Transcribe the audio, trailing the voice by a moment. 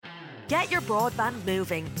Get your broadband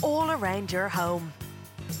moving all around your home,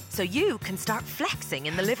 so you can start flexing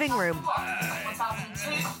in the living room.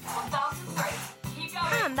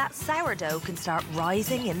 And that sourdough can start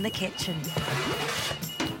rising in the kitchen.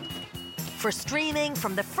 For streaming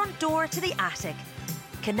from the front door to the attic,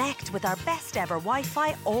 connect with our best ever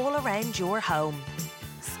Wi-Fi all around your home.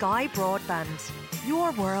 Sky Broadband.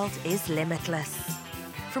 Your world is limitless.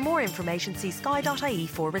 For more information, see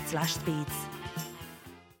sky.ie/speeds.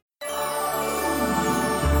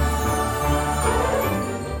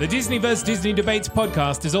 The Disney vs. Disney Debates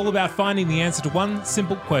podcast is all about finding the answer to one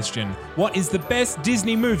simple question. What is the best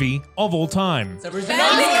Disney movie of all time?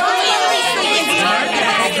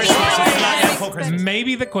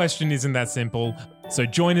 Maybe the question isn't that simple. So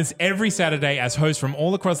join us every Saturday as hosts from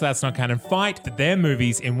all across That's Not Canon fight for their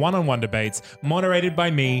movies in one-on-one debates moderated by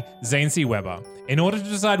me, Zane C. Weber, in order to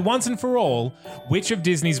decide once and for all which of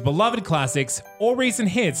Disney's beloved classics or recent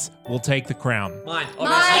hits will take the crown. Mine.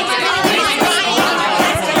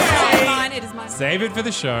 It is mine. Save it for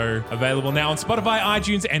the show. Available now on Spotify,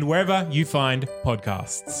 iTunes, and wherever you find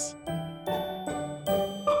podcasts.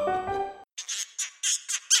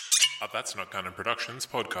 That's Not Canon Productions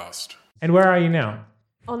podcast. And where are you now?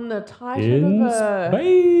 On the Titan of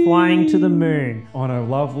Earth. Flying to the moon on a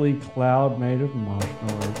lovely cloud made of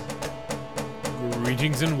marshmallows.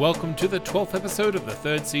 Greetings and welcome to the 12th episode of the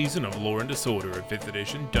third season of Law and Disorder, a 5th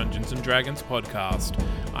edition Dungeons & Dragons podcast.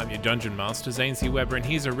 I'm your Dungeon Master, Zane C. Weber, and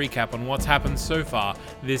here's a recap on what's happened so far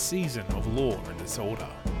this season of Law and Disorder.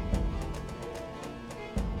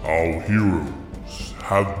 Our heroes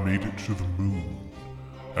have made it to the moon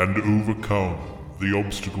and overcome the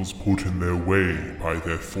obstacles put in their way by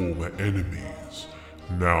their former enemies,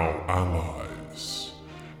 now allies,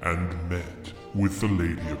 and met with the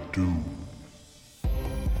Lady of Doom.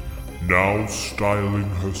 Now styling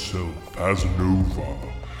herself as Nova,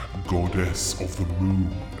 goddess of the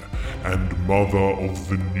moon and mother of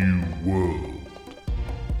the new world,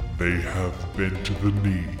 they have bent the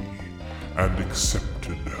knee and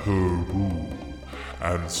accepted her rule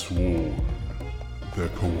and sworn their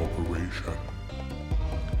cooperation.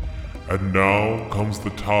 And now comes the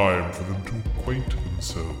time for them to acquaint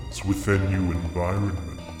themselves with their new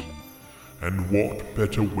environment. And what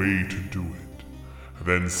better way to do it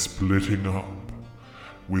than splitting up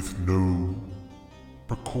with no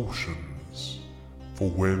precautions for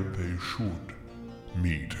when they should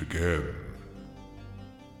meet again.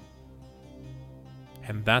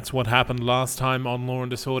 And that's what happened last time on Law &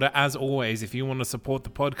 Disorder. As always, if you want to support the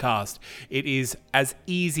podcast, it is as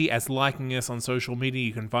easy as liking us on social media.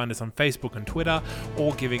 You can find us on Facebook and Twitter,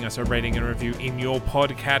 or giving us a rating and review in your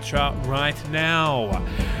podcatcher right now.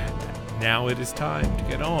 Now it is time to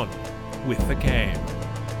get on with the game.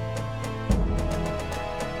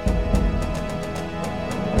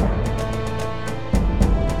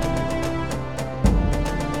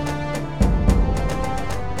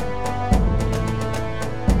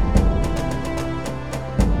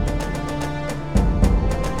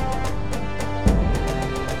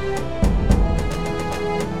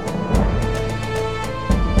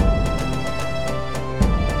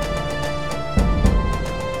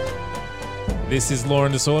 This is Law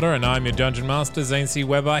and Disorder, and I'm your Dungeon Master, Zane C.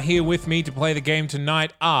 Weber. Here with me to play the game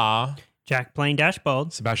tonight are... Jack playing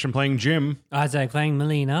Dashbold. Sebastian playing Jim. Isaac playing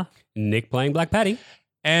Melina. Nick playing Black Patty.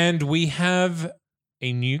 And we have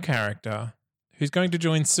a new character who's going to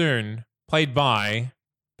join soon, played by...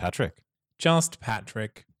 Patrick. Just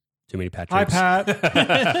Patrick. Too many Patricks. Hi,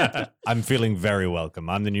 Pat. I'm feeling very welcome.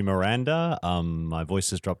 I'm the new Miranda. My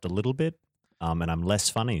voice has dropped a little bit, and I'm less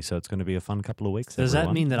funny, so it's going to be a fun couple of weeks. Does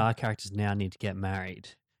everyone. that mean that our characters now need to get married?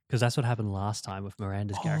 Because that's what happened last time with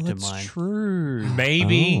Miranda's character. That's Mine. true.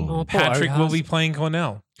 Maybe Oh. Patrick poor will Oakhurst. be playing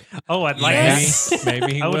Cornell. Oh, I'd like Yes. that.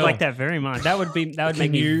 Maybe he I would will. like that very much. That would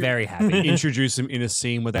make me you very happy. Introduce him in a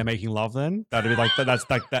scene where they're making love then? That'd be like, that's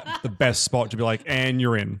like the best spot to be like, and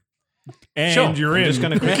you're in. And Sure. you're in. I'm just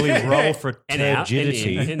going to quickly roll for And out,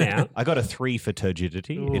 turgidity. in, out. I got a 3 for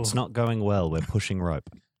turgidity. Ooh. It's not going well. We're pushing rope.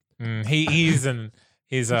 He's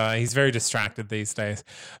very distracted these days.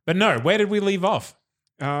 But no, where did we leave off?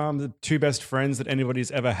 The two best friends that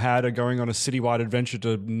anybody's ever had are going on a citywide adventure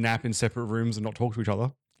to nap in separate rooms and not talk to each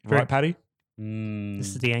other. Right, Patty? This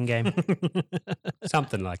is the end game.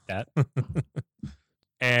 Something like that.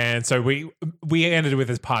 And so we ended with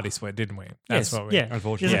his party split, didn't we? That's Yes, what we... yeah. There's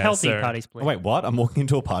Unfortunately. a Yeah, healthy so- party split. Oh, wait, what? I'm walking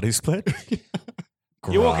into a party split?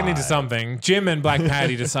 You're walking into Great. something. Jim and Black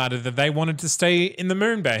Patty decided that they wanted to stay in the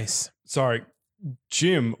moon base. Sorry.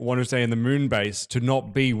 Jim wanted to stay in the moon base to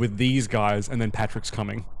not be with these guys, and then Patrick's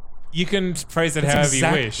coming. You can phrase it That's however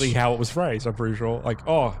exactly you wish. how it was phrased, I'm pretty sure. Like,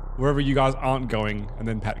 oh, wherever you guys aren't going, and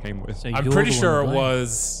then Pat came with. So I'm you're pretty the one sure to it blame.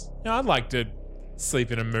 was, I'd like to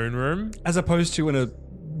sleep in a moon room. As opposed to in a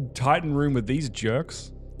Titan room with these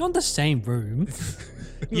jerks. Not the same room.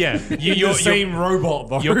 Yeah. You're the same robot,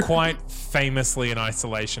 though. You're quite famously an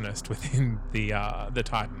isolationist within the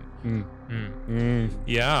Titan.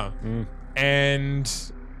 Yeah. And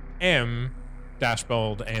M,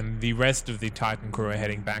 Dashbold, and the rest of the Titan crew are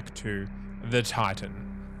heading back to the Titan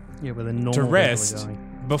Yeah, but the normal to people are rest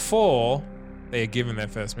going. before they are given their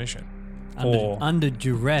first mission. Under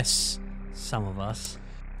duress, some of us.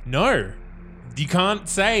 No, you can't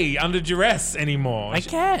say under duress anymore. I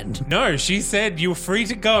can. No, she said you're free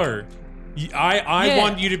to go. I Yeah.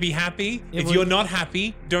 want you to be happy. It If was- you're not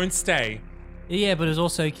happy, don't stay. Yeah, but it was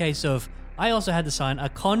also a case of I also had to sign a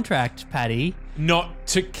contract, Patty. Not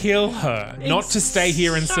to kill her. Not to stay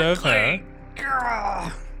here and serve her.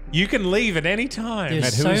 You can leave at any time.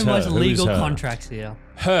 There's who's so much her? Who's legal her? contracts here.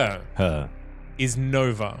 Her Her. is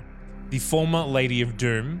Nova, the former Lady of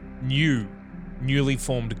Doom, newly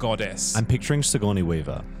formed goddess. I'm picturing Sigourney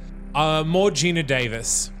Weaver. More Gina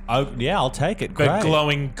Davis, Oh, yeah, I'll take it. but Great.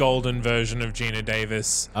 glowing golden version of Gina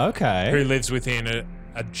Davis, who Okay. lives within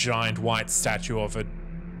a giant white statue of a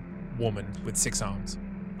woman with 6 arms,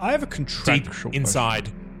 I have a deep contractual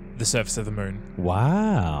inside the surface of the moon.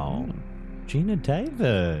 Wow. Gina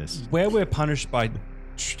Davis. Where we're punished by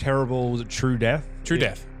terrible, was it true death? True If-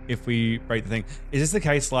 death. If we break the thing. Is this the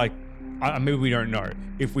case, like, maybe we don't know.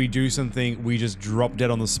 If we do something, we just drop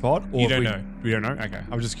dead on the spot? Or You if don't we, know. We don't know? Okay.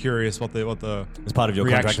 I'm just curious what the As part of your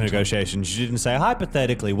contract reaction time. negotiations, you didn't say,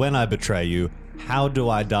 hypothetically, when I betray you, how do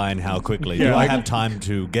I die and how quickly? Yeah, do I like- have time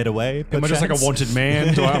to get away? Am I just like a perchance? wanted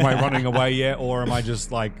man? Am I running away yet? Or am I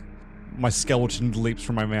just like, my skeleton leaps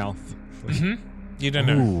from my mouth? You don't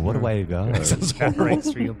know. Ooh, what a way to go. Sounds horrible.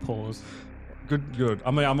 Race through your pores. Good.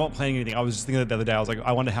 I mean, I'm not playing anything. I was just thinking that the other day. I was like,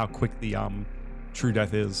 I wonder how quick the true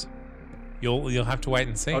death is. You'll have to wait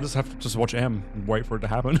and see. I'll just have to just watch M and wait for it to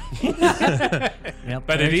happen. Yep,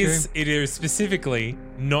 But very it is specifically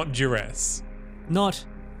not duress not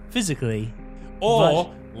physically or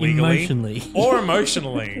but legally emotionally. or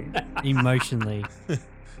emotionally. Emotionally.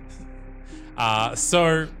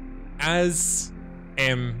 So as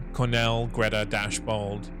M, Cornell, Greta,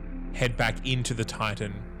 Dashbold head back into the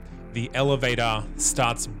Titan, the elevator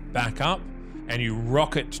starts back up and you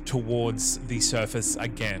rocket towards the surface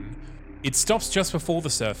again. It stops just before the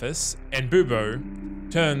surface and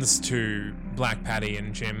Bubo turns to Black Patty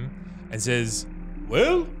and Jim and says,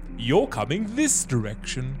 "Well, you're coming this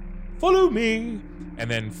direction. Follow me." And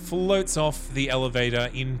then floats off the elevator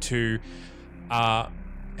into...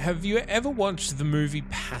 have you ever watched the movie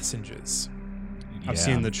Passengers? I've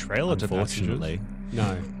seen the trailer to Unfortunately.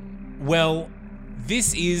 No. Well,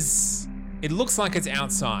 this is... It looks like it's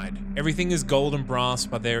outside. Everything is gold and brass,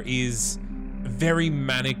 but there is very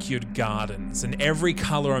manicured gardens and every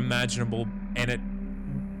color imaginable, and it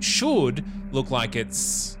should look like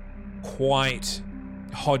it's quite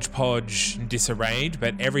hodgepodge and disarrayed,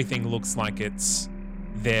 but everything looks like it's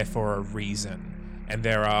there for a reason. And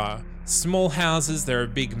there are small houses, there are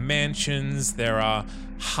big mansions, there are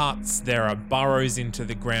huts, there are burrows into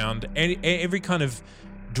the ground, every kind of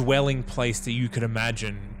dwelling place that you could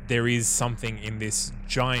imagine. There is something in this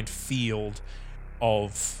giant field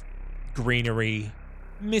of greenery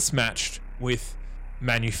mismatched with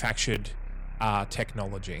manufactured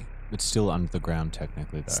technology. It's still under the ground,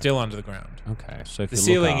 technically, though. Still under the ground. Okay, so if The you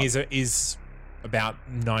ceiling look up, is about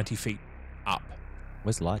 90 feet up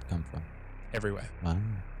where's light come from? everywhere. Wow.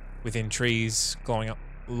 Within trees, glowing up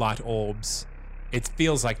light orbs. It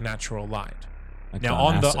feels like natural light. Like Now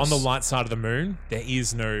on the Dionysus. light side of the moon, there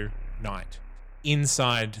is no night.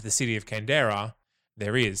 Inside the city of Canberra,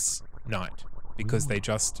 there is night because they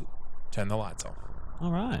just turn the lights off.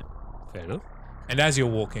 All right. Fair enough. And as you're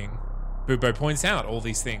walking, Bubo points out all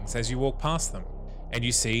these things as you walk past them. And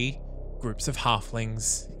you see groups of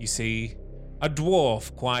halflings. You see a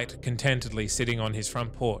dwarf quite contentedly sitting on his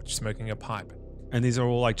front porch smoking a pipe. And these are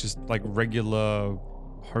all like just like regular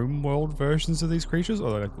homeworld versions of these creatures,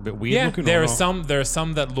 or like a bit weird looking. there or are not? there are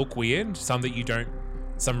some that look weird,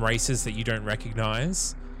 some races that you don't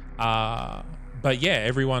recognize. But yeah,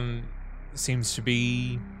 everyone seems to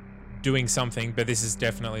be doing something, but this is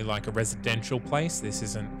definitely like a residential place. This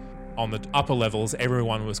isn't on the upper levels.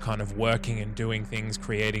 Everyone was kind of working and doing things,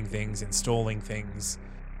 creating things, installing things.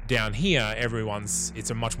 Down here, it's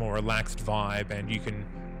a much more relaxed vibe, and you can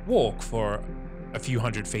walk for a few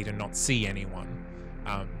hundred feet and not see anyone.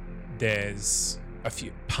 There's a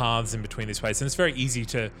few paths in between this place, and it's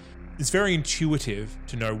very intuitive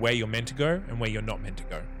to know where you're meant to go and where you're not meant to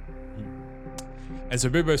go. And so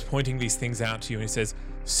Bilbo's pointing these things out to you and he says,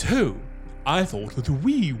 "So, I thought that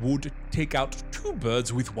we would take out 2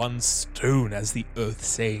 birds with 1 stone, as the Earth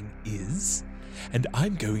saying is. And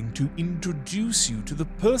I'm going to introduce you to the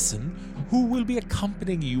person who will be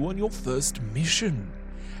accompanying you on your first mission.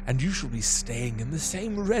 And you shall be staying in the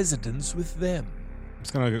same residence with them." I'm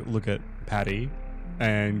just going to look at Patty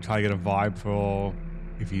and try to get a vibe for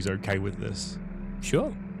if he's okay with this.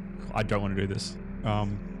 Sure. I don't want to do this.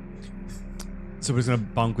 So we're just going to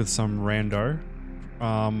bunk with some rando.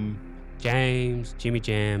 James, Jimmy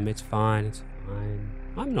Jam, it's fine, it's fine.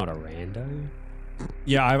 I'm not a rando.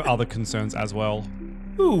 Yeah, I have other concerns as well.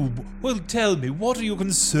 Oh, well, tell me, what are your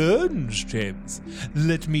concerns, James?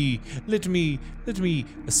 Let me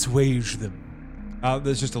assuage them.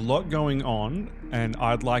 There's just a lot going on, and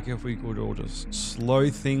I'd like if we could all just slow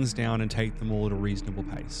things down and take them all at a reasonable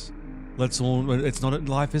pace.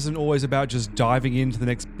 Life isn't always about just diving into the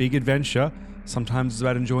next big adventure. Sometimes it's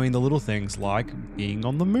about enjoying the little things, like being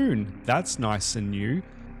on the moon. That's nice and new.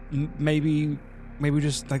 Maybe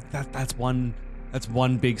just like that. That's one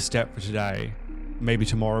big step for today. Maybe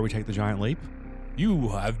tomorrow we take the giant leap. You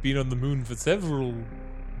have been on the moon for several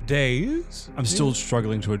days. I'm still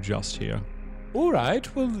struggling to adjust here. All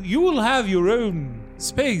right, well, you will have your own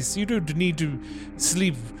space. You don't need to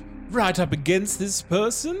sleep right up against this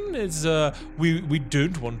person. It's we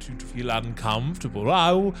don't want you to feel uncomfortable.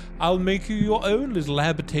 I'll make you your own little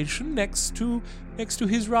habitation next to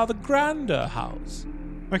his rather grander house.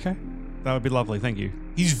 Okay, that would be lovely. Thank you.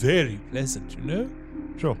 He's very pleasant, you know.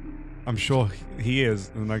 Sure, I'm sure he is.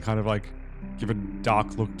 And I kind of like give a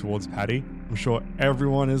dark look towards Patty. I'm sure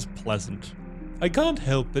everyone is pleasant. I can't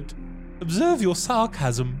help but observe your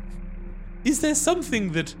sarcasm. Is there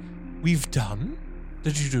something that we've done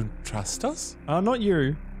that you don't trust us? Not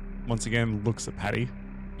you. Once again, looks at Patty.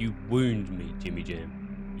 You wound me, Jimmy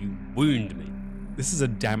Jam. You wound me. This is a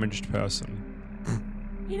damaged person.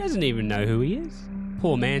 He doesn't even know who he is.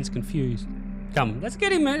 Poor man's confused. Come, let's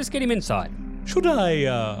get him inside. Should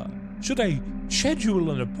I schedule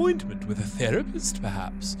an appointment with a therapist,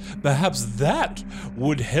 perhaps? Perhaps that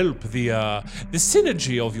would help the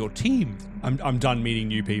synergy of your team. I'm done meeting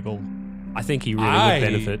new people. I think he really would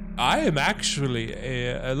benefit. I am actually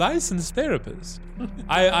a licensed therapist.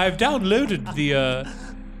 I've downloaded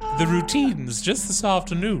the routines just this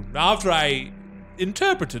afternoon after I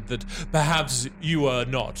interpreted that perhaps you are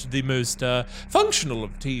not the most functional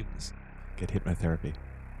of teams. Get hypnotherapy.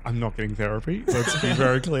 I'm not getting therapy. Let's be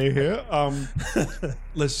very clear here.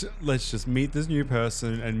 Let's just meet this new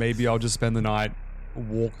person, and maybe I'll just spend the night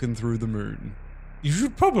walking through the moon. You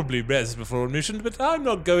should probably rest before a mission, but I'm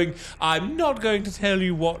not going to tell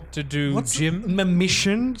you what to do, What's Jim. the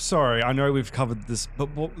mission? Sorry, I know we've covered this, but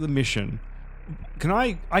what the mission?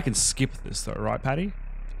 I can skip this though, right, Patty?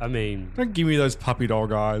 I mean, Don't give me those puppy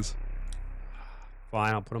dog eyes.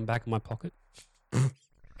 fine, I'll put him back in my pocket. Puts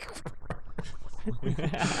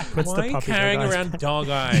Why the are you puppy carrying dog eyes around dog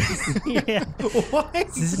eyes? yeah.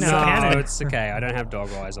 This is No, now canon. it's okay. I don't have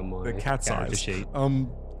dog eyes on my The cat's character eyes. sheet.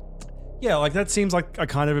 Yeah, like that seems like a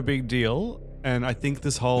kind of a big deal, and I think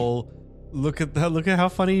this whole look at how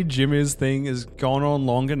funny Jim is thing has gone on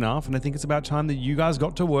long enough, and I think it's about time that you guys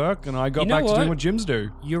got to work and I got You know back to doing what? what Gyms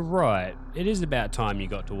do. You're right. It is about time you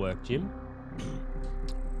got to work, Jim.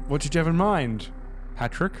 What did you have in mind,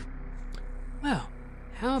 Patrick? Well,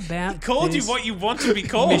 how about He called you this what you want to be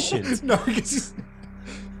called. mission? No,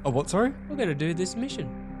 oh, what? Sorry. We're going to do this mission.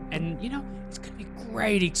 And, you know, it's going to be a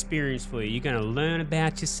great experience for you. You're going to learn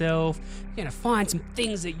about yourself. You're going to find some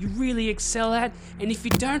things that you really excel at. And if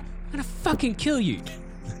you don't, I'm going to fucking kill you.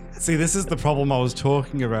 See, this is the problem I was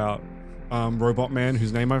talking about. Robot man,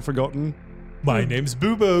 whose name I've forgotten. My name's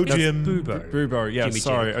Boobo, That's Jim. Boobo. Yeah, Jimmy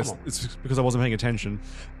sorry. Jim, come on. It's because I wasn't paying attention.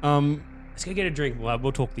 Let's go get a drink.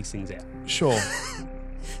 We'll talk these things out. Sure.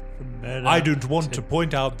 I don't want to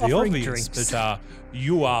point out the offering obvious, drinks. but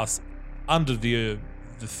you are under the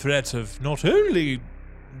threat of not only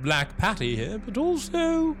Black Patty here, but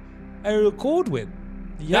also Ariel Cordwin.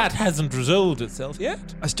 That hasn't resolved itself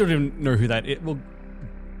yet. I still don't know who that is. Well,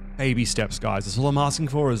 baby steps, guys. That's all I'm asking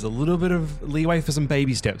for is a little bit of leeway for some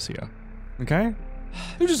baby steps here. Okay?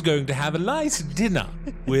 We're just going to have a nice dinner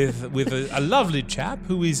with a lovely chap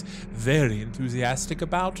who is very enthusiastic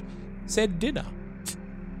about said dinner.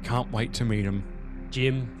 Can't wait to meet him.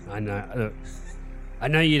 Jim, I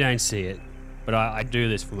know you don't see it, but I do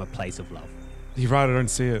this from a place of love. You're right, I don't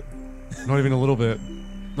see it. Not even a little bit.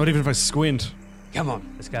 Not even if I squint. Come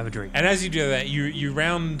on, let's go have a drink. And as you do that, you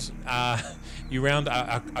round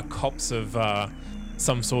a copse of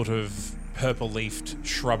some sort of purple-leafed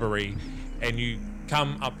shrubbery, and you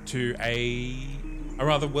come up to a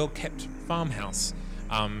rather well-kept farmhouse.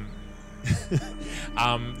 The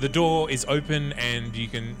door is open and you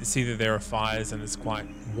can see that there are fires and it's quite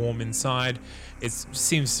warm inside. It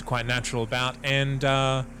seems quite natural about, and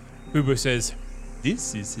Bubo says,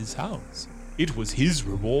 "This is his house. It was his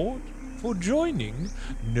reward for joining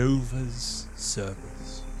Nova's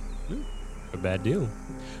service." A bad deal.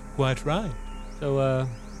 Quite right. So,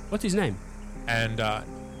 what's his name? And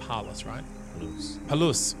Palus, right?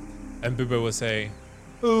 Palus. And Bubo will say,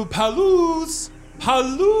 "Oh, Palus!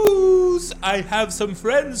 Palus! I have some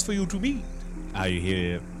friends for you to meet." You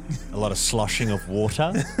hear a lot of sloshing of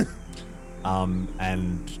water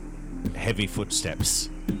and heavy footsteps.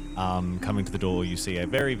 Coming to the door, you see a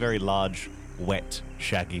very, very large, wet,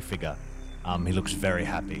 shaggy figure. He looks very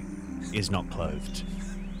happy. Is not clothed.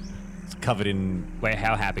 It's covered in... Wait,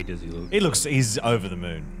 how happy does he look? He's over the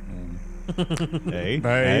moon. Hey.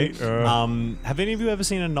 Have any of you ever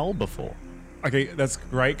seen a knoll before? Okay, that's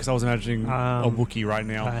great because I was imagining a Wookiee right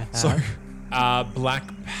now. So, Black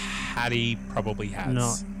Patty probably has.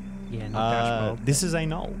 Not Dashboard. This is a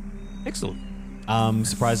knoll. Excellent.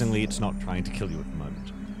 Surprisingly, it's not trying to kill you at the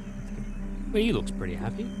moment. Well, he looks pretty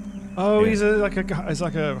happy. oh, he's like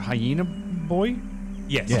a hyena boy.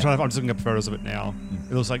 Yes. I'm just looking up photos of it now.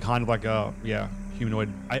 It looks like kind of like a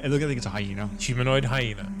humanoid. I think it's a hyena. Humanoid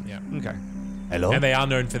hyena, yeah. Okay. Hello? And they are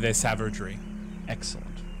known for their savagery, Excellent.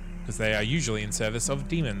 because they are usually in service of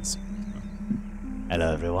demons.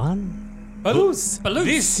 Hello, everyone. Balloos!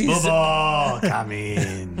 This is... Bobo, come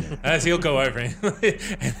in. As he'll go over and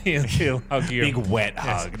he'll hug you. Big wet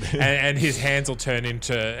Yes. hug. And his hands will turn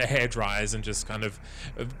into hair dryers and just kind of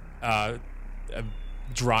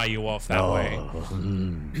dry you off that way.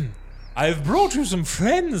 I've brought you some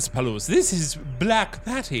friends, Palus. This is Black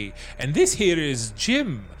Patty, and this here is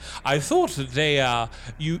Jim. I thought that they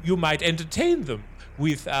you might entertain them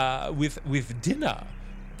with dinner.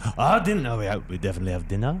 Dinner. We definitely have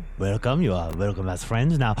dinner. Welcome. You are welcome as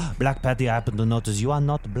friends. Now, Black Patty, I happen to notice you are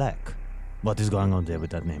not black. What is going on there with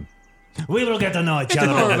that name? We will get to know each It's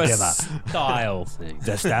other more of a together. style thing.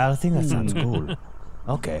 The style thing? That sounds cool.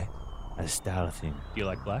 Okay. A style thing. Do you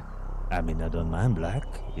like black? I mean, I don't mind black.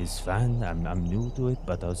 It's fine. I'm new to it,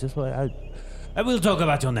 but I was just I will talk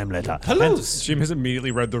about your name later. Palus! Jim has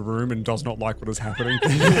immediately read the room and does not like what is happening.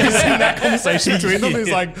 He's in that conversation between them. He's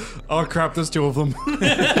like, "Oh crap, there's two of them."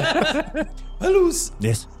 Palus!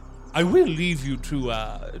 Yes. I will leave you to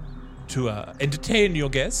entertain your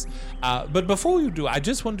guests, but before you do, I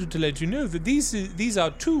just wanted to let you know that these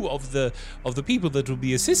are two of the people that will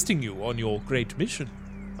be assisting you on your great mission.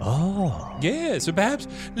 Oh. Yeah, so perhaps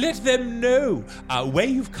let them know where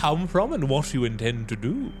you've come from and what you intend to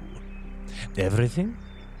do. Everything?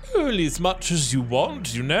 Only as much as you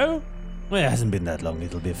want, you know. Well, it hasn't been that long.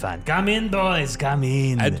 It'll be fine. Come in, boys. Come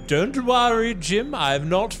in. And don't worry, Jim, I have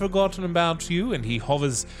not forgotten about you. And he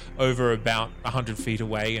hovers over about 100 feet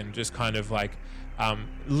away and just kind of like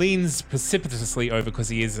leans precipitously over because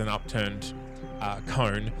he is an upturned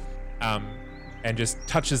cone, and just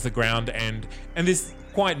touches the ground, and this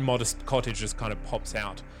quite modest cottage just kind of pops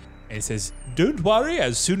out. And he says, "Don't worry,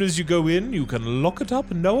 as soon as you go in, you can lock it up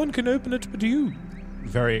and no one can open it but you."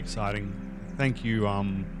 Very exciting. Thank you,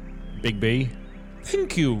 Big B.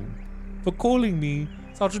 Thank you for calling me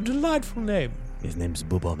such a delightful name. His name's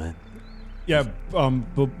Bubo, man. Yeah,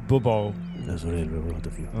 Bubbo. That's really rude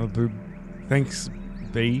of you. Thanks,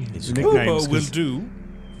 B. It's The Bobo nicknames, will 'cause- do.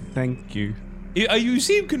 Thank you. You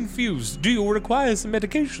seem confused. Do you require some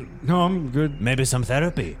medication? No, I'm good. Maybe some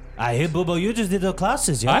therapy. I hear, Bubo, you just did the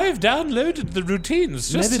classes, yeah? I have downloaded the routines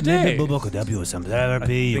just today. Maybe Bubo could help you with some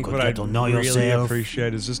therapy. You think could what get to know really yourself.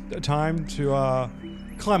 appreciate is just a time to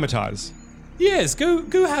climatize. Yes, go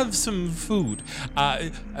have some food.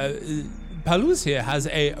 Palus here has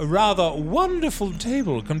a rather wonderful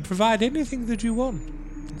table. Can provide anything that you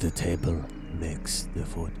want. The table makes the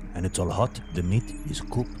food, and it's all hot. The meat is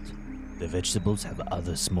cooked. The vegetables have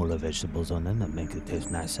other smaller vegetables on them that make it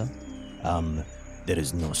taste nicer. There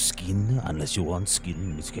is no skin unless you want skin,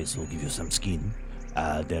 in which case we'll give you some skin.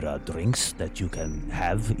 There are drinks that you can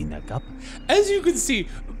have in a cup. As you can see,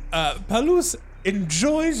 Palus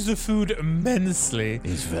enjoys the food immensely.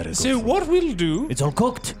 It's very good. So food. what we'll do It's all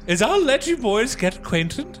cooked. is I'll let you boys get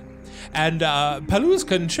acquainted, and Palus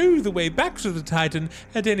can show you the way back to the Titan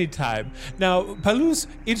at any time. Now, Palus,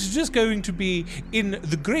 it's just going to be in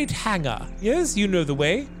the Great Hangar. Yes, you know the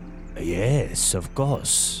way. Yes, of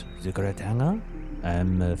course. The Great Hangar.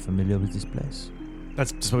 I'm familiar with this place.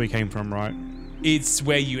 That's just where we came from, right? It's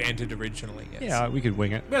where you entered originally, yes. Yeah, we could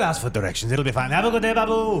wing it. We'll ask for directions. It'll be fine. Have a good day,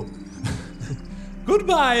 Babu.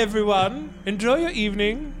 Goodbye, everyone. Enjoy your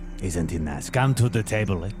evening. Isn't it nice? Come to the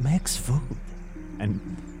table. It makes food. And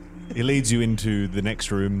he leads you into the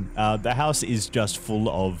next room. The house is just full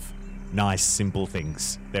of nice, simple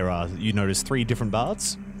things. You notice 3 different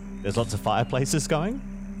baths. There's lots of fireplaces going.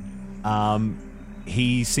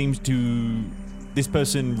 This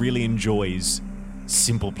person really enjoys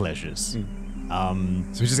simple pleasures.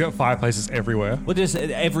 So we just got fireplaces everywhere. Well, just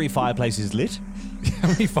every fireplace is lit. How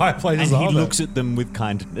many fireplaces And are he there? looks at them with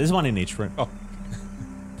there's one in each room. Oh.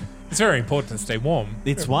 It's very important to stay warm.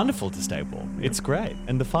 It's wonderful to stay warm. It's great.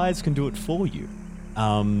 And the fires can do it for you.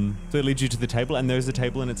 So it leads you to the table, and there's a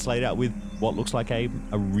table, and it's laid out with what looks like a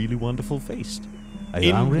really wonderful feast. Are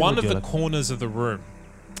you In hungry? one Would of you the like- corners of the room,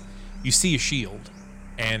 you see a shield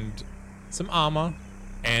and some armor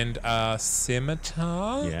and a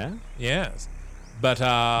scimitar. Yeah? Yes. But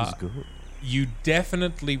It's good. you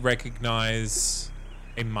definitely recognize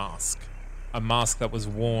a mask that was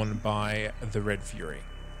worn by the Red Fury.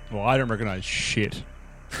 Well, I don't recognize shit.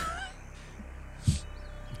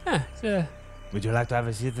 Would you like to have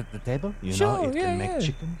a seat at the table? You Sure, know, it yeah, can make yeah.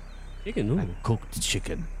 chicken. Chicken. Ooh. And cooked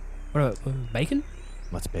chicken. What about bacon?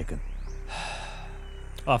 What's bacon?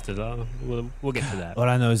 After that, we'll get to that. All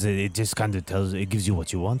I know is that it just kind of it gives you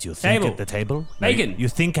what you want. You think Table. at the table. Bacon. You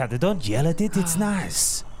think at it. Don't yell at it. It's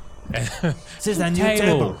nice. This is a new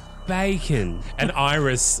table. Bacon. An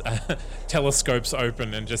iris telescopes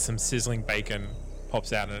open and just some sizzling bacon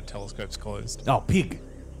pops out and a telescope's closed. Oh, pig.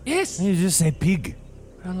 Yes. You just say pig.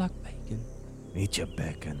 I don't like bacon. Eat your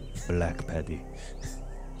bacon, Black Paddy.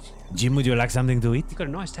 Jim, would you like something to eat? You've got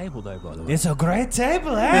a nice table though, by the way. It's a great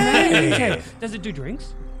table, hey? Okay. Does it do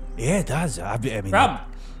drinks? Yeah, it does. I mean, Rum.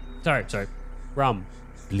 Sorry. Rum.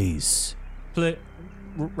 Please.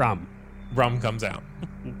 Rum. Rum comes out.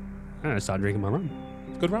 I'm gonna start drinking my rum.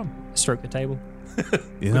 Good rum. Stroke the table.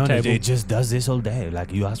 You know, table. it just does this all day.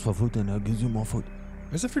 Like, you ask for food and it gives you more food.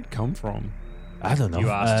 Where's the food come from? I don't know. You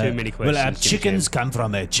asked too many Well, questions, Jimmy chickens come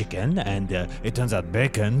from a chicken, and it turns out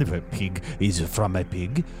bacon, a pig, is from a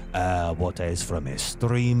pig. Water is from a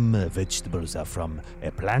stream. Vegetables are from a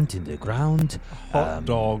plant in the ground. Hot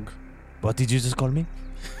dog. What did you just call me?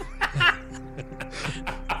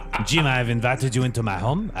 Jim, I have invited you into my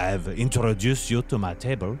home. I have introduced you to my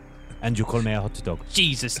table, and you call me a hot dog.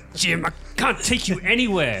 Jesus, Jim, I can't take you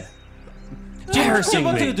anywhere. Jim, Embarrassing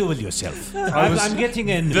what do me. you do with yourself? I'm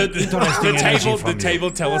getting an interesting The energy table, from you.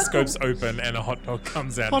 table telescopes open and a hot dog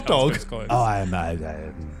comes out. Hot dog? telescope's closed. Oh,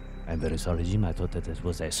 I'm very sorry, Jim. I thought that this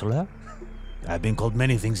was a slur. I've been called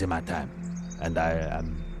many things in my time, and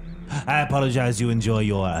I apologize. You enjoy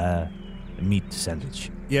your meat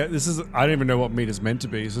sandwich. Yeah, I don't even know what meat is meant to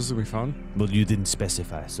be, so this will be fun. Well, you didn't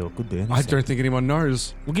specify, so it could be anything. I don't think anyone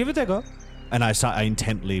knows. We'll give it a go. And I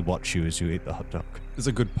intently watch you as you eat the hot dog. There's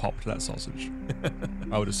a good pop to that sausage.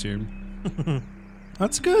 I would assume.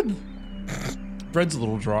 That's good. Bread's a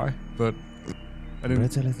little dry, but I didn't.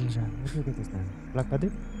 Bread's a little dry. Where do you get this name? Black Paddy?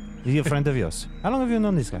 Is he a friend of yours? How long have you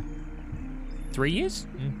known this guy? 3 years?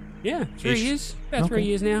 Yeah, 3 Ish. years. About Okay. 3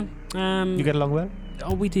 years now. You get along well?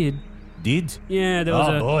 Oh, we did. Did? Yeah, there was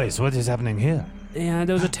Oh, boys, what is happening here? there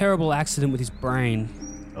was a terrible accident with his brain,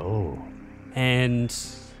 Oh. and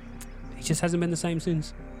he just hasn't been the same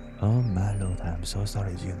since. Oh, my lord, I'm so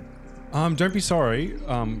sorry, Jim. Don't be sorry.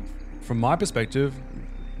 From my perspective,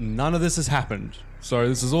 none of this has happened. So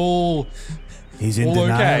this is all. He's in All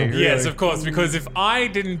denial. okay. Yes, Really? of course, because if I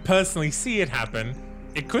didn't personally see it happen,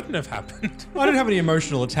 it couldn't have happened. I didn't have any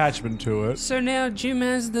emotional attachment to it. So now Jim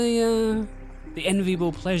has the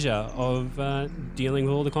enviable pleasure of dealing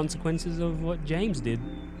with all the consequences of what James did.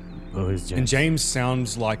 Oh, is James. And James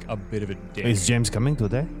sounds like a bit of a dick. Is James coming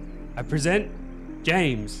today? I present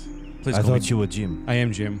James. Please I call thought me. you were Jim. I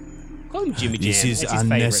am Jim. Call him Jimmy Jam. This is It's his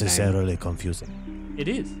favorite unnecessarily confusing. name. It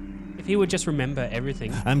is. If he would just remember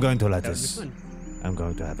everything, I'm going to let that would be us. fun. I'm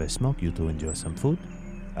going to have a smoke. You two enjoy some food.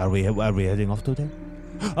 Are we heading off today?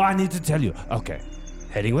 Oh, I need to tell you. Okay.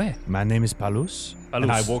 Heading where? My name is Palus. And I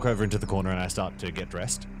Palus. walk over into the corner and I start to get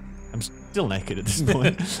dressed. I'm still naked at this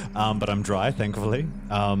point, but I'm dry, thankfully.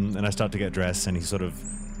 And I start to get dressed, and he sort of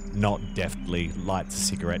not deftly lights a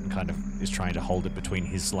cigarette and kind of is trying to hold it between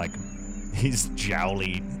his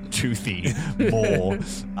jowly, toothy maw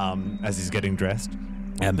as he's getting dressed.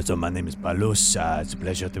 So my name is Palus. It's a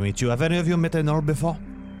pleasure to meet you. Have any of you met a Nord before?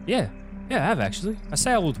 Yeah, I have actually. I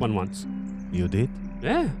sailed with one once. You did?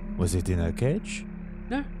 Yeah. Was it in a cage?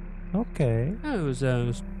 No. Okay. No, it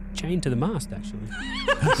was chained to the mast actually.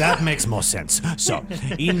 That makes more sense. So,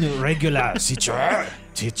 in regular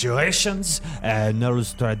situations,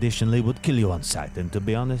 nerds traditionally would kill you on sight. And to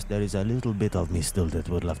be honest, there is a little bit of me still that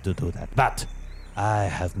would love to do that. But I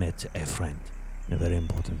have met a friend, a very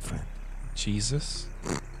important friend. Jesus.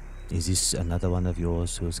 Is this another one of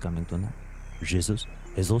yours who's coming tonight? Jesus?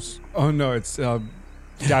 Jesus? Oh no, it's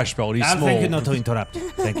Dashbolt. He's small. Thank you not to interrupt.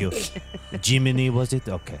 Thank you. Jiminy, was it?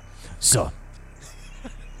 Okay. So,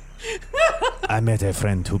 I met a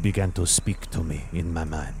friend who began to speak to me in my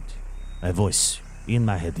mind. A voice in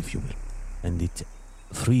my head, if you will. And it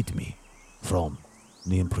freed me from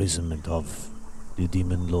the imprisonment of the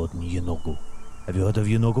demon lord Yunogu. Have you heard of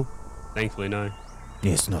Yunogu? Thankfully, no.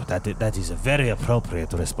 Yes, no, that is a very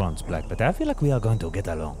appropriate response, Black, but I feel like we are going to get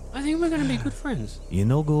along. I think we're going to be good friends.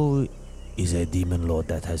 Yunogu is a demon lord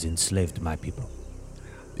that has enslaved my people.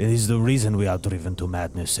 It is the reason we are driven to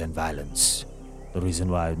madness and violence. The reason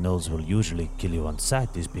why gnolls will usually kill you on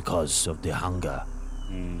sight is because of the hunger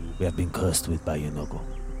we have been cursed with by Yunogu.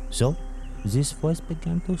 So, this voice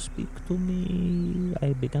began to speak to me.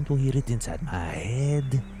 I began to hear it inside my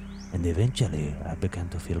head, and eventually I began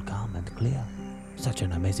to feel calm and clear. Such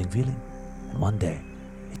an amazing feeling. And one day,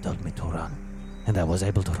 it told me to run, and I was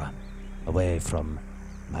able to run away from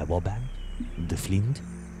my warband, the Flint,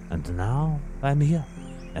 and now I'm here.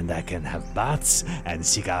 And I can have baths and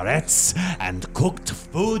cigarettes and cooked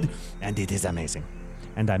food, and it is amazing.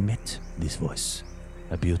 And I met this voice,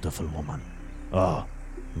 a beautiful woman. Oh,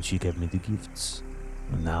 and she gave me the gifts.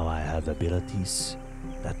 And now I have abilities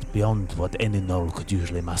that beyond what any gnoll could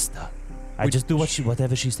usually master. I just do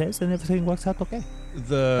whatever she says, and everything works out okay. I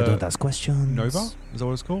don't ask questions. Nova? Is that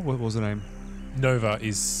what it's called? What was the name? Nova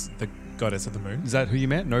is the goddess of the moon. Is that who you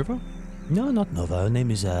met? Nova? No, not Nova. Her name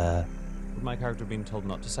is Would my character been told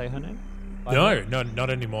not to say her name? No, not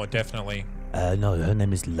anymore, definitely. no, her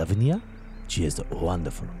name is Lavinia. She is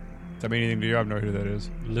wonderful. Does that mean anything to you? I have no idea who that is.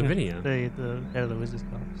 Lavinia. The head of the Wizards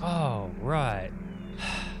Club. Oh, right.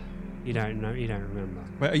 You don't know. You don't remember.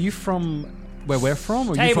 Wait, are you from where we're from,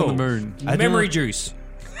 or are you Table. from the moon? Memory juice.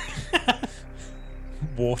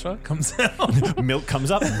 Water comes out. Milk comes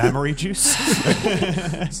up. Memory juice.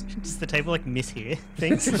 Does the table like miss here?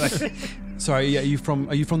 Things like. Sorry, yeah, are you from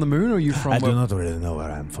the moon, or are you from? I do not really know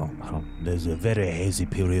where I'm from. There's a very hazy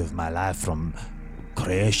period of my life from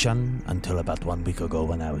creation until about 1 week ago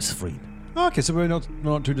when I was freed. Oh, okay, so we're not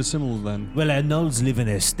too dissimilar then. Well, gnolls live in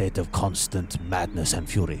a state of constant madness and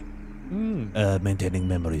fury. Maintaining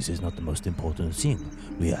memories is not the most important thing.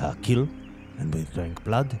 We kill, and we drink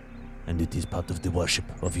blood, and it is part of the worship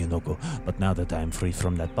of Yunogu. But now that I am free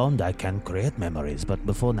from that bond, I can create memories. But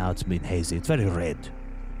before now, it's been hazy. It's very red.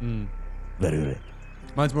 Very red.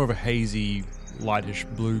 Mine's more of a hazy, lightish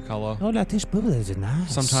blue color. Oh, that is blue. That is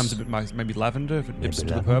nice. Sometimes a bit maybe lavender if it dips Maybe into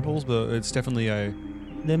the lavender. purples, but it's definitely a.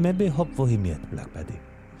 There may be hope for him yet, Black Paddy.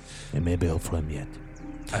 There may be hope for him yet.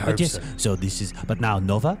 I But hope yes, so. so this is. But now,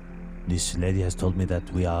 Nova, this lady has told me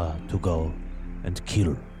that we are to go and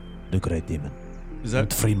kill the great demon Is and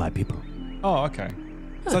that? free my people. Oh, okay.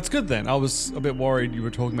 So that's good then. I was a bit worried. You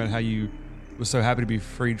were talking about how you were so happy to be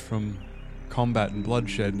freed from combat and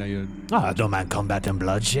bloodshed. Now you're. I don't mind combat and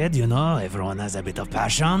bloodshed, you know. Everyone has a bit of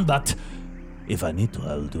passion, but if I need to,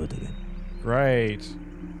 I will do it again. Great.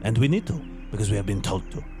 And we need to, because we have been told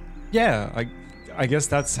to. Yeah, I guess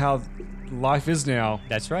that's how life is now.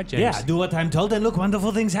 That's right, James. Yeah, I do what I'm told, and look,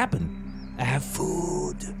 wonderful things happen. I have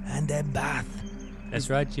food and a bath. That's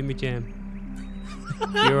right, Jimmy Jam.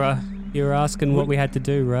 You're asking what we had to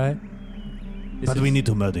do, right? But we need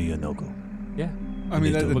to murder Yunogu. Yeah. I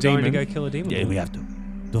mean, need to- the We're going to demon. go kill a demon. Yeah, we have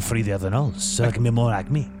to free the other gnolls, so they can be more like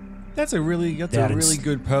me. That's a really They are really ins-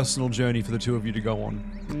 good personal journey for the two of you to go on.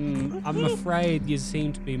 I'm afraid you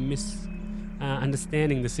seem to be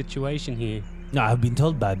misunderstanding the situation here. No, I've been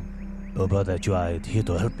told by Boba that you are here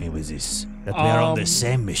to help me with this. That we are on the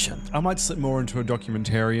same mission. I might slip more into a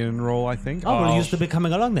documentarian role, I think. Oh, well, you used to be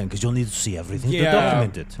coming along then, because you'll need to see everything to Yeah,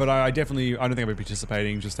 document it. but I don't think I'll be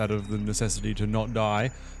participating just out of the necessity to not die.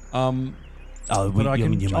 Oh, but I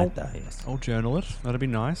can- you I'll- might die, yes. I'll journal it. That'd be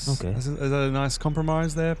nice. Okay. Is that a nice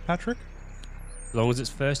compromise there, Patrick? As long as it's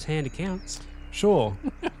first-hand accounts. Sure.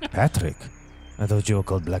 Patrick? I thought you were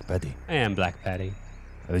called Black Paddy. I am Black Patty.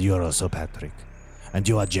 You are also Patrick. And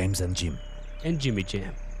you are James and Jim. And Jimmy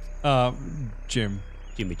Jam. Jim.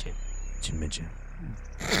 Jimmy Jam. Jimmy Jim.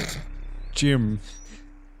 Jim.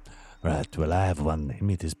 Right, well, I have one name.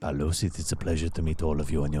 It is Palos. It is a pleasure to meet all of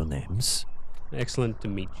you and your names. Excellent to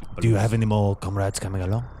meet you. Do you have any more comrades coming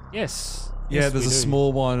along? Yes. Yeah, Yes, there's we a do.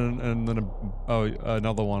 small one and then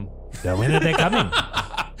another one. Yeah, when are they coming?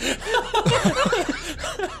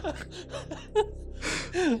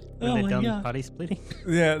 When they're done party splitting.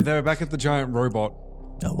 Yeah, they're back at the giant robot.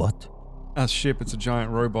 what? a ship. It's a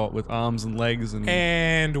giant robot with arms and legs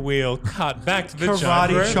And we'll cut back to the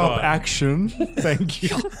giant karate robot. chop action. Thank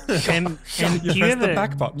you. And You do you press the ever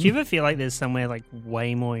back button. do you ever feel like there's somewhere like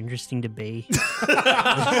way more interesting to be?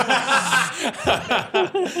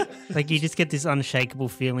 Like you just get this unshakable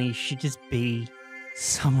feeling you should just be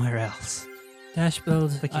somewhere else.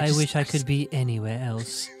 Dashbold, Like you I just- wish I could be anywhere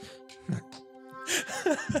else.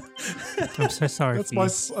 I'm so sorry That's for my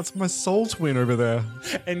you. that's my soul twin over there.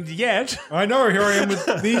 And yet, I know. Here I am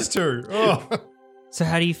with these two. Oh. So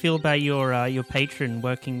how do you feel about your patron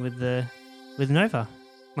working with Nova?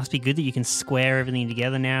 Must be good that you can square everything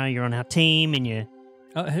together now. You're on our team and you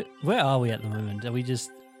Where are we at the moment? Are we just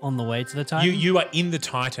on the way to the Titan? you are in the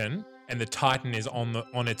Titan, and the Titan is on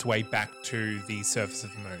its way back to the surface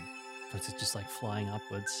of the moon. Or is it just like flying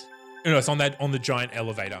upwards? No, it's on the giant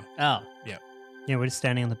elevator. Oh. yeah, we're just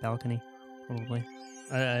standing on the balcony, probably.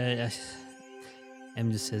 Em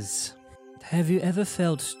just says, have you ever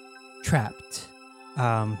felt trapped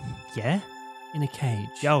Yeah. in a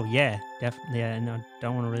cage? Oh yeah, definitely. Yeah, no,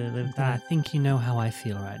 don't want to really live Then I that. think you know how I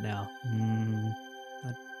feel right now.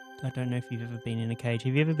 I don't know if you've ever been in a cage.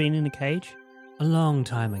 Have you ever been in a cage? A long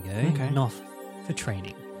time ago, Okay. not for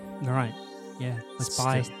training. All right. Yeah, but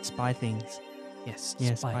Spy still. spy things. Yes,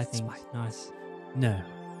 Yeah, spy things. Nice. No,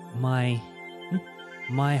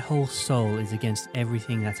 my whole soul is against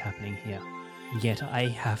everything that's happening here. Yet I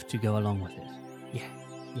have to go along with it. Yeah,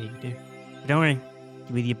 you do. But don't worry,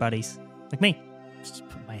 you're with your buddies, like me. Just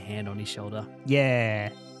put my hand on his shoulder. Yeah,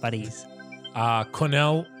 buddies.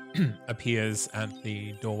 Cornell appears at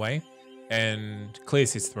the doorway and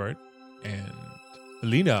clears his throat. And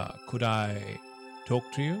Melina, could I talk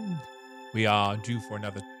to you? We are due for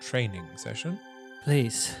another training session.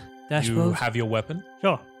 Please, You Dashboard have your weapon?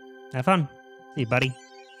 Sure. Have fun. See you, buddy.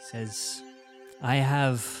 says, I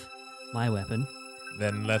have my weapon.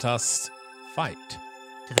 Then let us fight.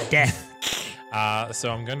 To the death.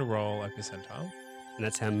 So I'm going to roll a percentile. And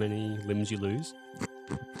that's how many limbs you lose.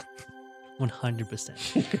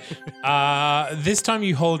 100%. This time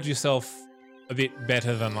you hold yourself a bit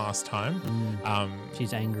better than last time.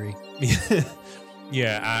 She's angry.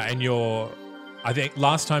 Yeah, and I think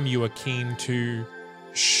last time you were keen to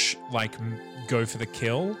go for the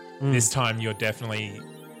kill. This time you're definitely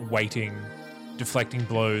waiting, deflecting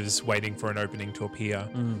blows, waiting for an opening to appear.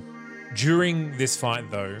 During this fight,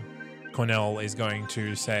 though, Cornell is going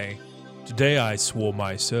to say, "Today I swore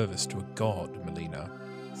my service to a god, Melina.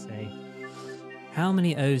 Say, how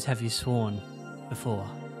many oaths have you sworn before?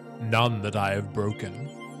 None that I have broken."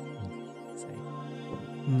 Say,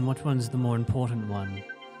 what one's the more important one?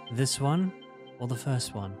 This one or the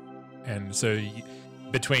first one? And so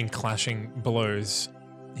between clashing blows,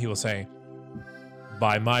 he will say,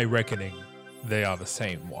 "By my reckoning, they are the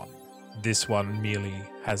same one. This one merely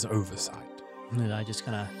has oversight." And I just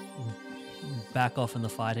kind of back off in the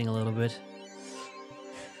fighting a little bit.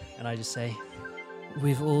 And I just say,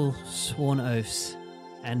 we've all sworn oaths,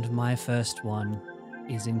 and my first one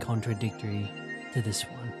is in contradictory to this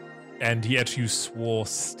one. And yet you swore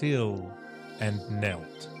still and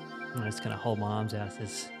knelt. And I just kind of hold my arms out and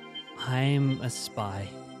says, I'm a spy.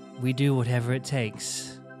 We do whatever it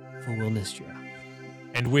takes for Wilnistria.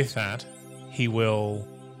 And with that, he will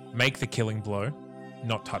make the killing blow,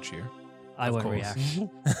 not touch you. I Of won't course.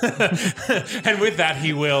 react. And with that,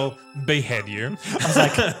 he will behead you.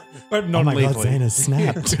 But Oh my god, non-lethally. Zane has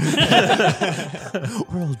snapped.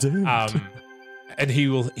 We're all doomed. And he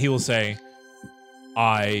will say,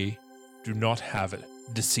 "I do not have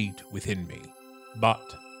deceit within me, but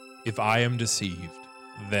if I am deceived,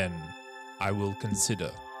 then I will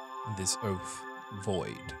consider this oath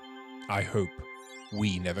void. I hope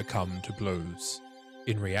we never come to blows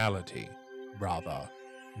in reality, rather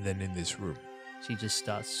than in this room." She just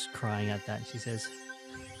starts crying at that. She says,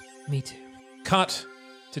 me too. Cut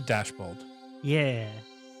to Dashbold. Yeah.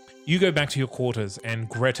 You go back to your quarters, and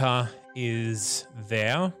Greta is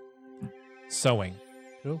there sewing.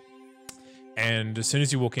 Cool. And as soon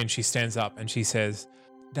as you walk in, she stands up and she says,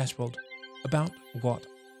 "Dashbold, about what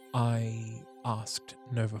I asked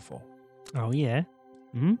Nova for." Oh yeah.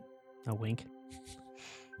 Hmm. A wink.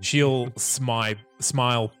 She'll smile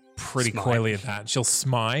pretty coyly at that. She'll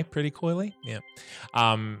smile pretty coyly, yeah.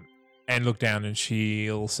 And look down, and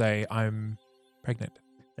she'll say, "I'm pregnant."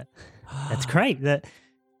 That's great. That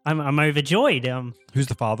I'm overjoyed. Who's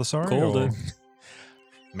the father, sorry? Called or- it.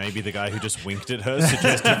 Maybe the guy who just winked at her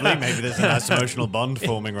suggestively. Maybe there's a nice emotional bond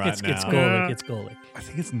forming right It's now. Gorlick. It's Gorlick. I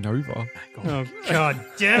think it's Nova. Oh god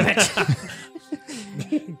damn it.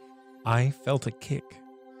 I felt a kick.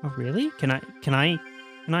 Oh really? Can I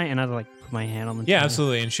And I like put my hand on the Yeah, chair.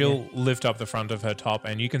 absolutely. And she'll lift up the front of her top,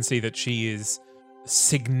 and you can see that she is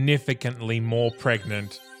significantly more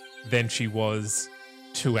pregnant than she was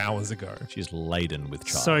 2 hours ago. She's laden with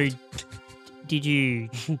child. So, did you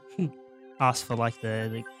ask for like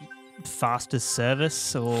the fastest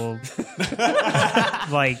service, or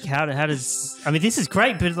like how does? I mean, this is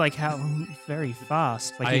great, but like how very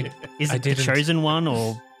fast? Like, is I it the didn't- chosen one,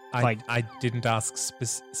 or like? I didn't ask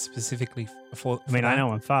specifically for. I mean, for I that.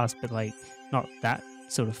 know I'm fast, but like not that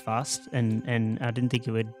sort of fast, and I didn't think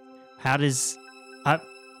it would. How does? I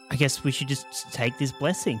guess we should just take this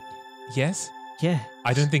blessing. Yes. Yeah.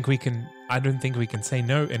 I don't think we can say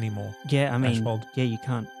no anymore. Yeah, I mean, Ashfold. yeah, you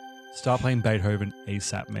can't Start playing Beethoven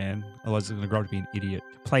ASAP, man. Otherwise, you're going to grow up to be an idiot.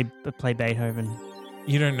 play Beethoven.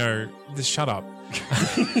 You don't know. Just shut up.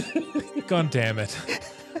 God damn it.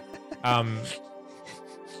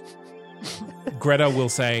 Greta will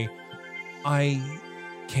say, I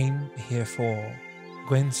came here for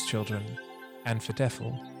Gwen's children and for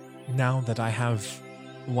Defil. Now that I have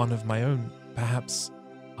one of my own, perhaps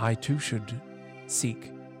I too should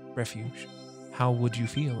seek refuge. How would you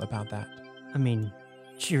feel about that? I mean,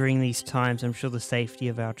 during these times, I'm sure the safety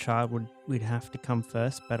of our child would have to come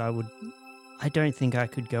first, but I don't think I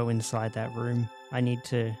could go inside that room. I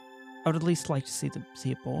would at least like to see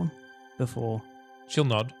it born before. She'll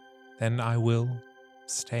nod. Then I will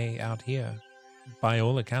stay out here. By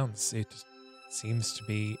all accounts, it seems to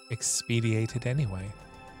be expedited anyway.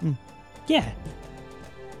 Yeah.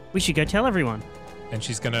 We should go tell everyone. And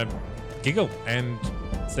she's going to giggle and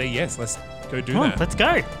say, yes, let's go do Come on, that. let's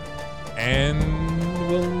go. And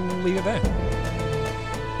we'll leave it there.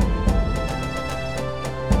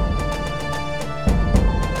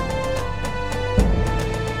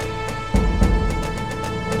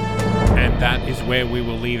 And that is where we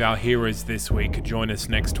will leave our heroes this week. Join us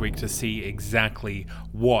next week to see exactly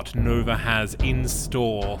what Nova has in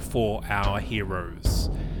store for our heroes.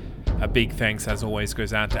 A big thanks, as always,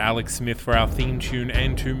 goes out to Alex Smith for our theme tune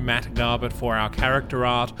and to Matt Garbett for our character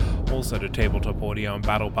art, also to Tabletop Audio and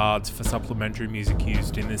Battle Bards for supplementary music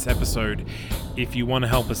used in this episode. If you want to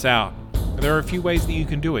help us out, there are a few ways that you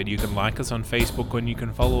can do it. You can like us on Facebook and you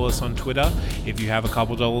can follow us on Twitter. If you have a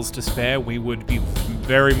couple dollars to spare, we would be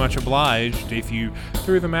very much obliged if you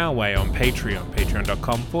threw them our way on Patreon,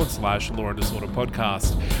 patreon.com/Law and Disorder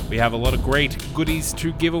Podcast. We have a lot of great goodies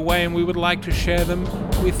to give away and we would like to share them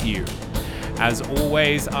with you. As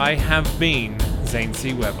always, I have been Zane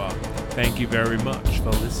C. Weber. Thank you very much for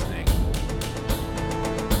listening.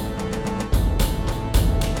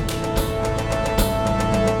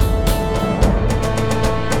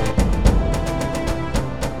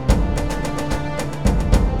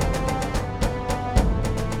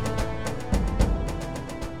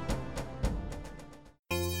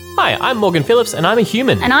 Hi, I'm Morgan Phillips and I'm a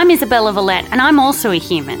human. And I'm Isabella Vallette, and I'm also a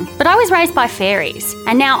human. But I was raised by fairies,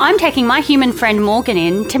 and now I'm taking my human friend Morgan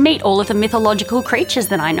in to meet all of the mythological creatures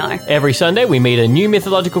that I know. Every Sunday we meet a new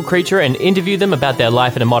mythological creature and interview them about their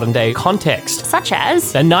life in a modern day context. Such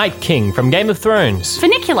as The Night King from Game of Thrones.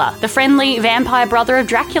 Funicula, the friendly vampire brother of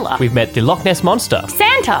Dracula. We've met the Loch Ness Monster.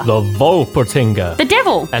 Santa. The Volpertinger. The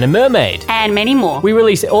Devil. And a mermaid. And many more. We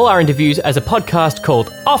release all our interviews as a podcast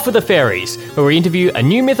called Off with the Fairies, where we interview a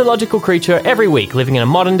new mythological creature every week living in a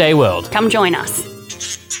modern day world. Come join us.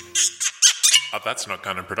 That's Not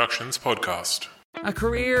Canon Productions podcast. A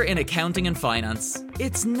career in accounting and finance.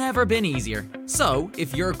 It's never been easier. So,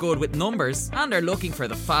 if you're good with numbers and are looking for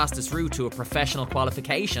the fastest route to a professional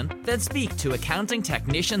qualification, then speak to Accounting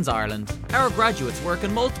Technicians Ireland. Our graduates work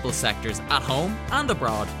in multiple sectors at home and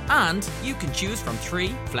abroad, and you can choose from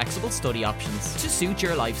 3 flexible study options to suit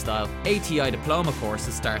your lifestyle. ATI diploma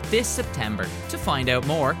courses start this September. To find out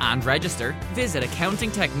more and register, visit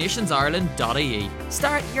accountingtechniciansireland.ie.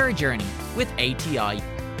 Start your journey with ATI.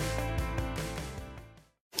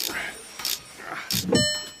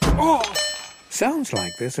 Sounds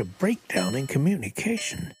like there's a breakdown in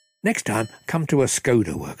communication. Next time, come to a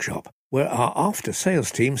Skoda workshop, where our after-sales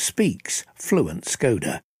team speaks fluent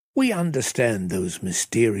Skoda. We understand those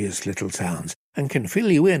mysterious little sounds and can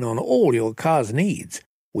fill you in on all your car's needs.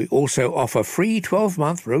 We also offer free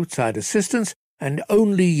 12-month roadside assistance and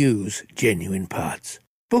only use genuine parts.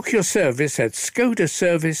 Book your service at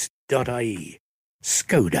skodaservice.ie.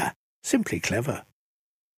 Skoda. Simply clever.